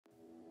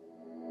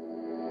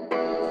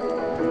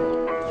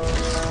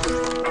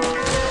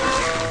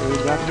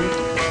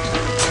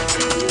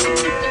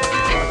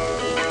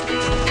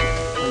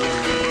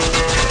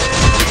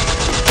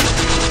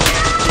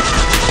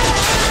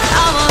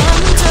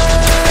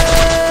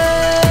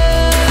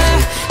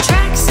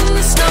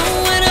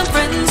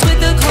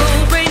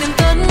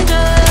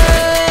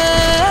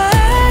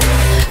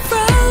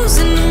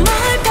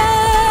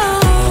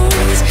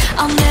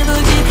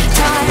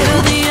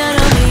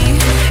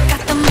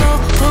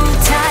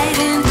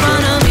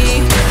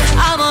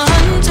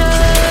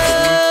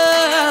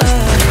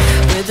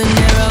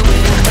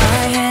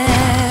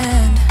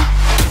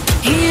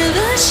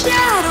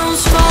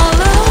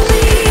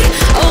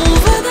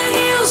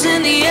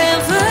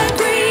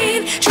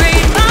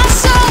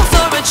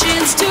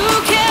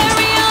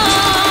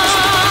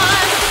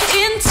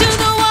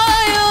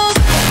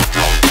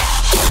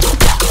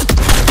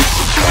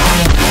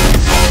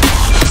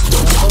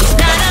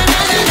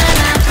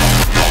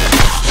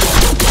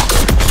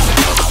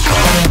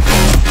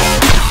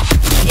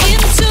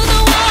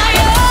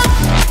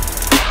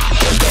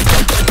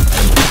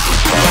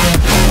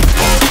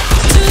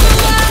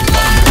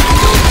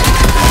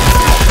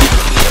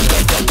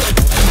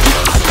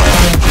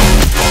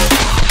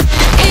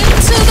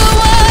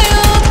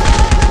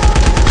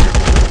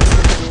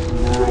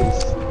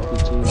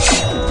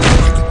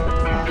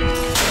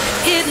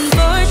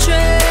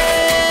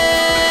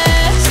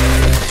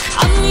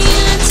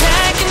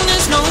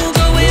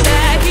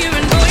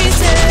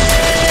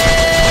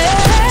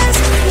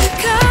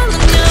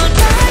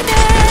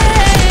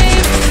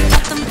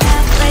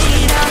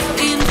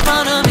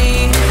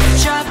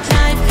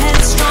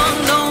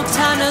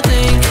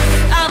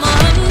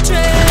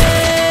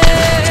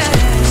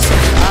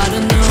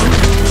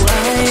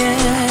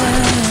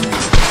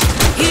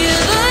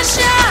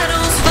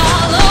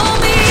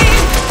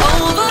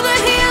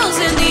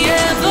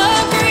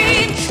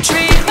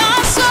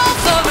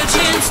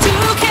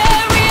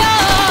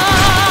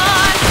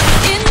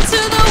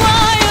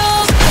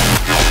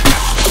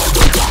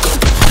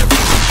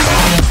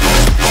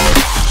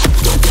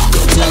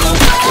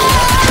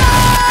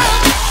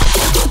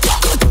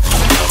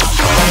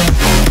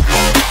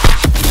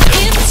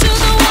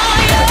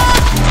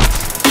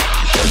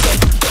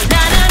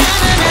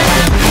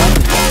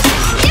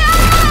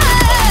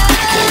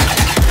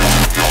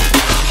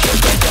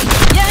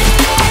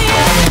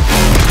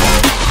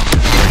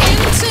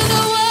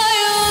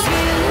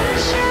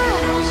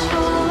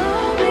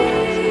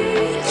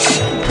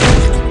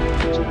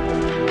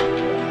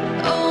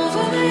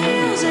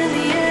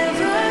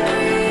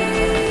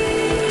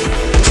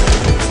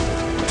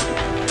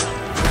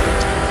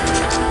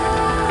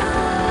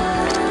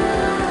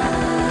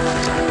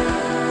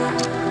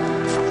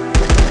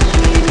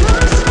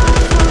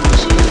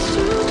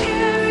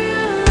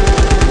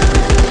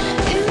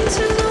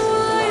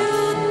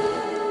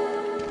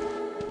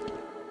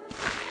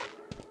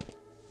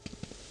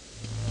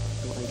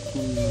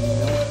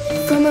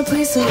a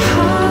place of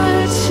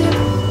hardship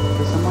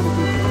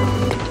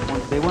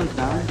They went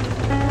down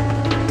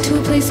to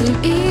a place of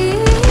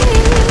ease.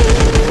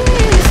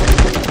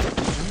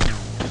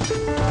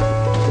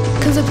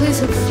 'Cause a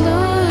place of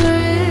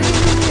flourish.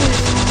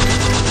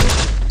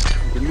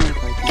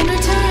 In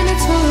return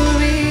it's for a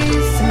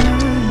reason.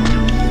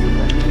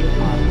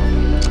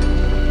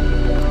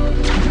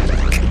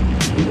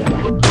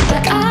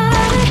 But I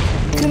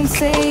couldn't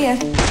say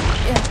it.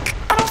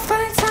 I don't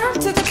find time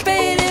to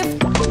debate if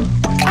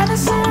I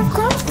deserve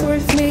growth or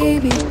if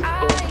maybe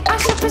I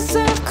should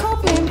preserve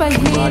coping by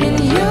hating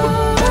you.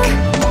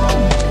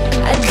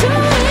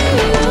 Adoring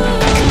you.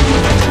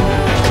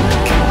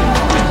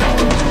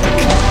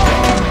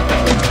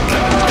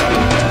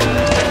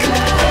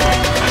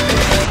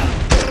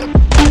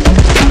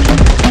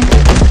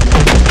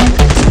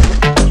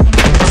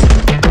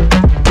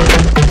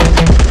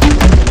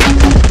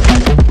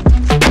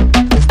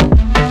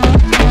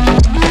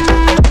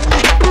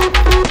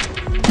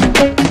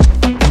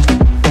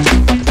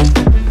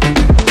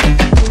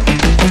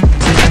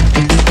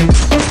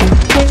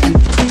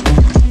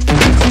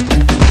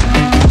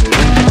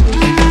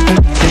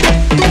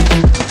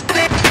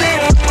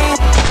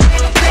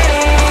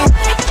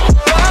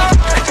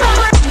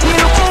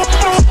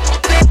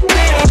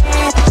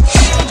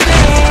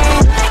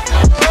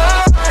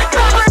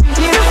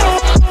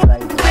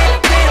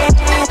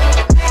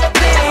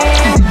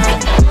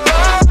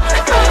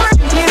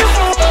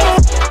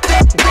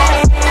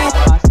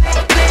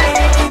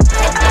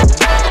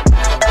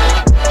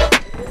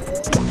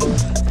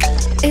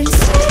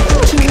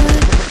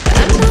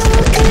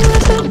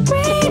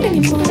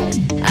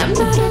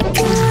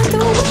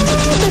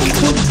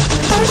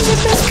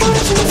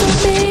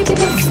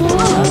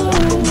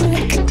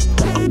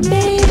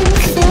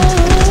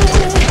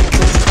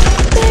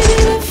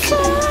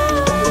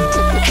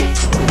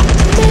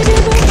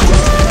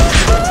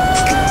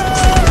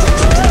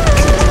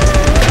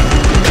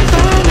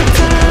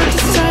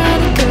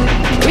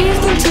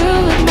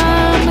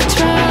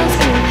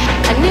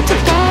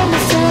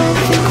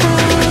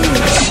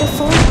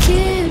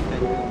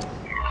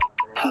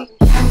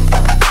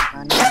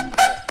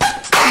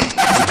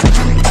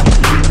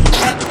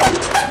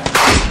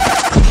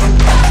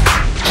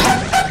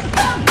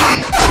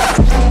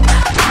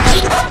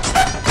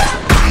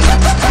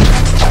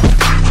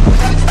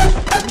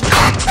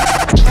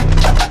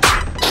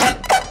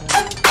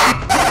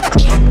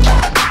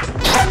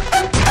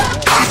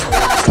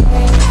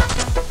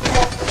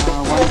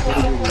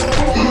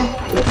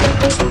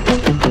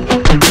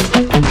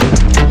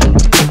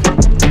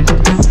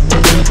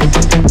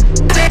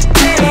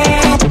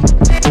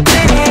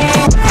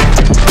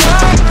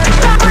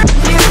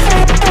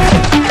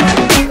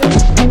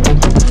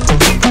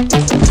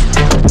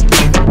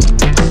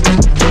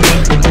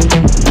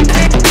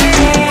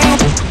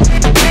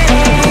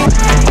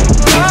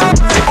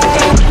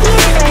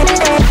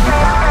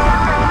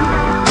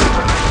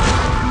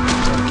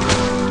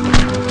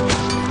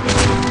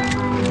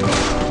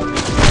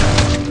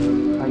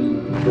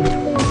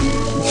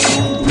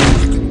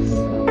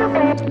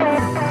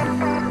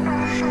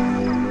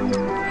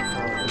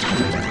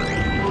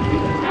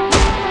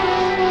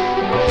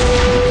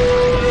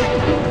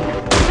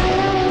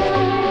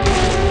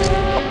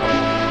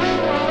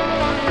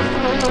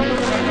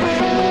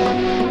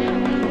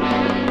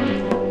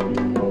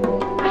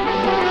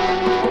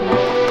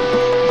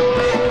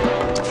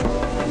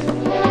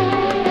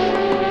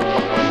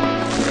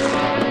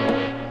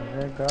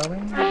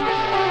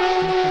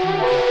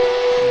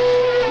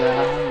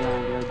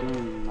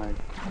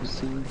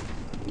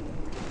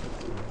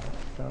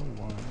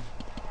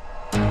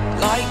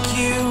 like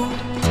you.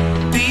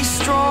 Be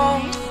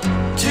strong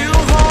to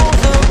hold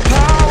the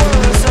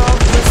powers of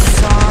the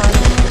sun.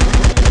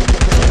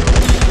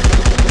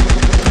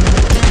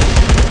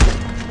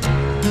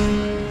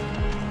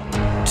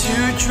 To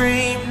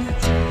dream,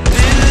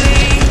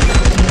 believe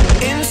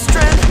in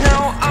strength.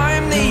 Now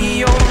I'm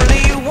the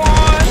only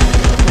one,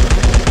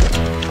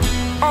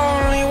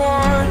 only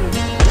one.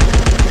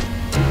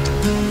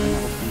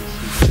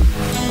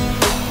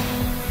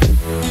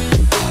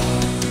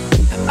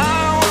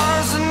 I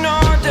was an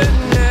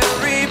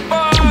ordinary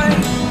boy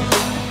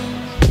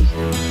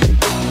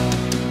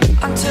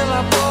until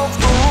I broke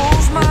the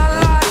rules, my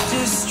life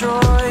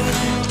destroyed.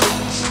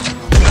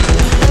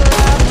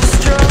 Life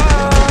destroyed.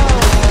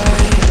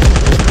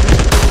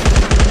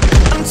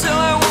 Until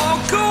I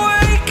walk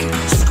awake,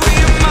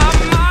 scream my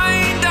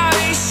mind,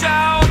 I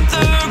shout,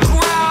 the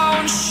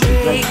ground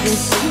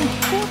shakes.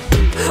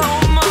 How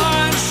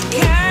much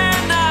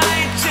can I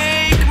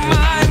take?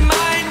 My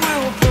mind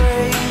will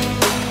break.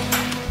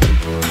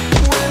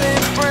 Will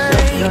it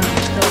break?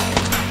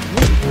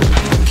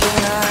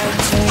 Can I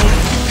take?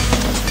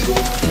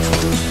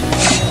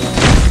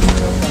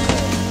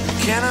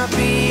 Can I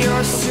be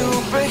your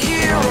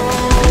superhero?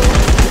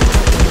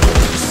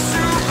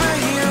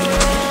 Superhero.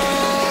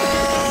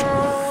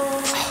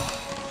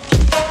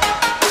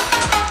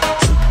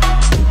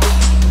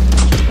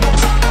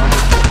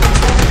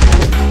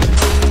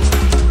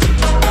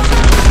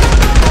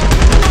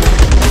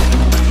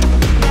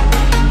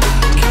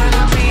 Can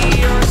I be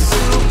your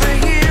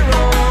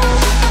superhero?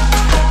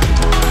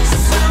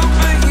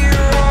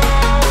 Superhero.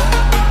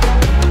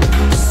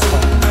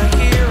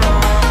 Superhero.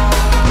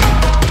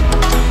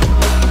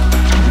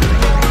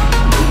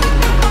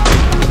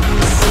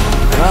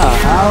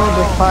 How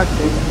the fuck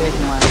did you take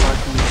my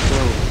fucking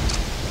kill?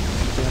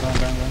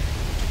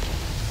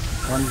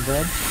 One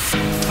dead.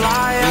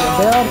 Fly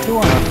There are two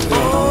on us.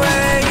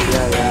 away.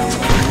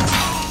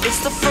 Yeah.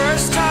 It's the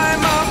first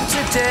time of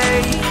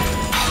today.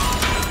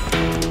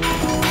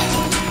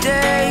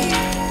 Today.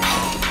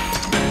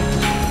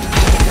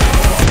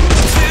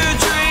 To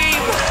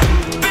dream,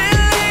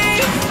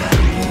 believe.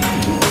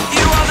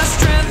 You are the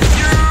strength,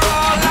 you're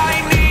all I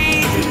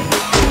need.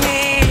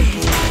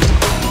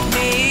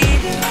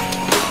 Need.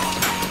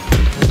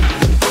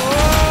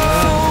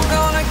 Oh,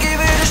 gonna give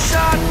it a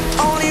shot.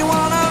 Only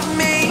one of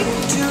me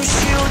to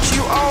shield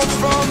you all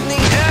from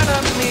the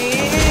enemy.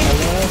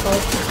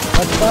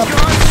 What's up? You're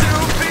a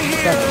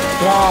superhero.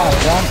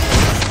 Yeah.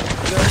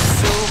 You're a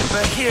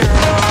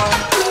superhero.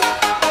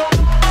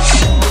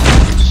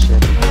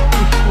 Shit.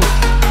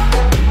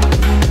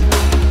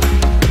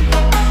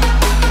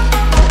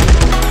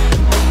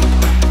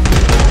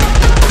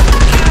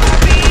 Can I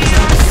be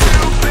your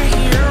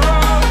superhero?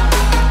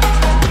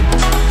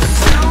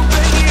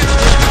 Superhero.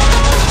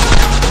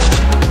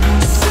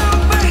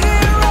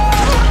 Superhero.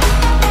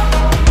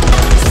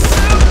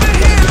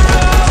 Superhero.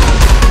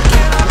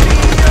 Can I be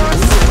your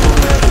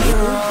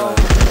superhero?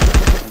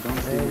 I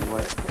don't see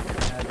what.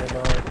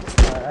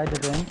 I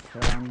didn't.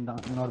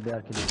 Not the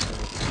architect.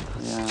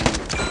 Yeah.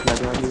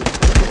 Like,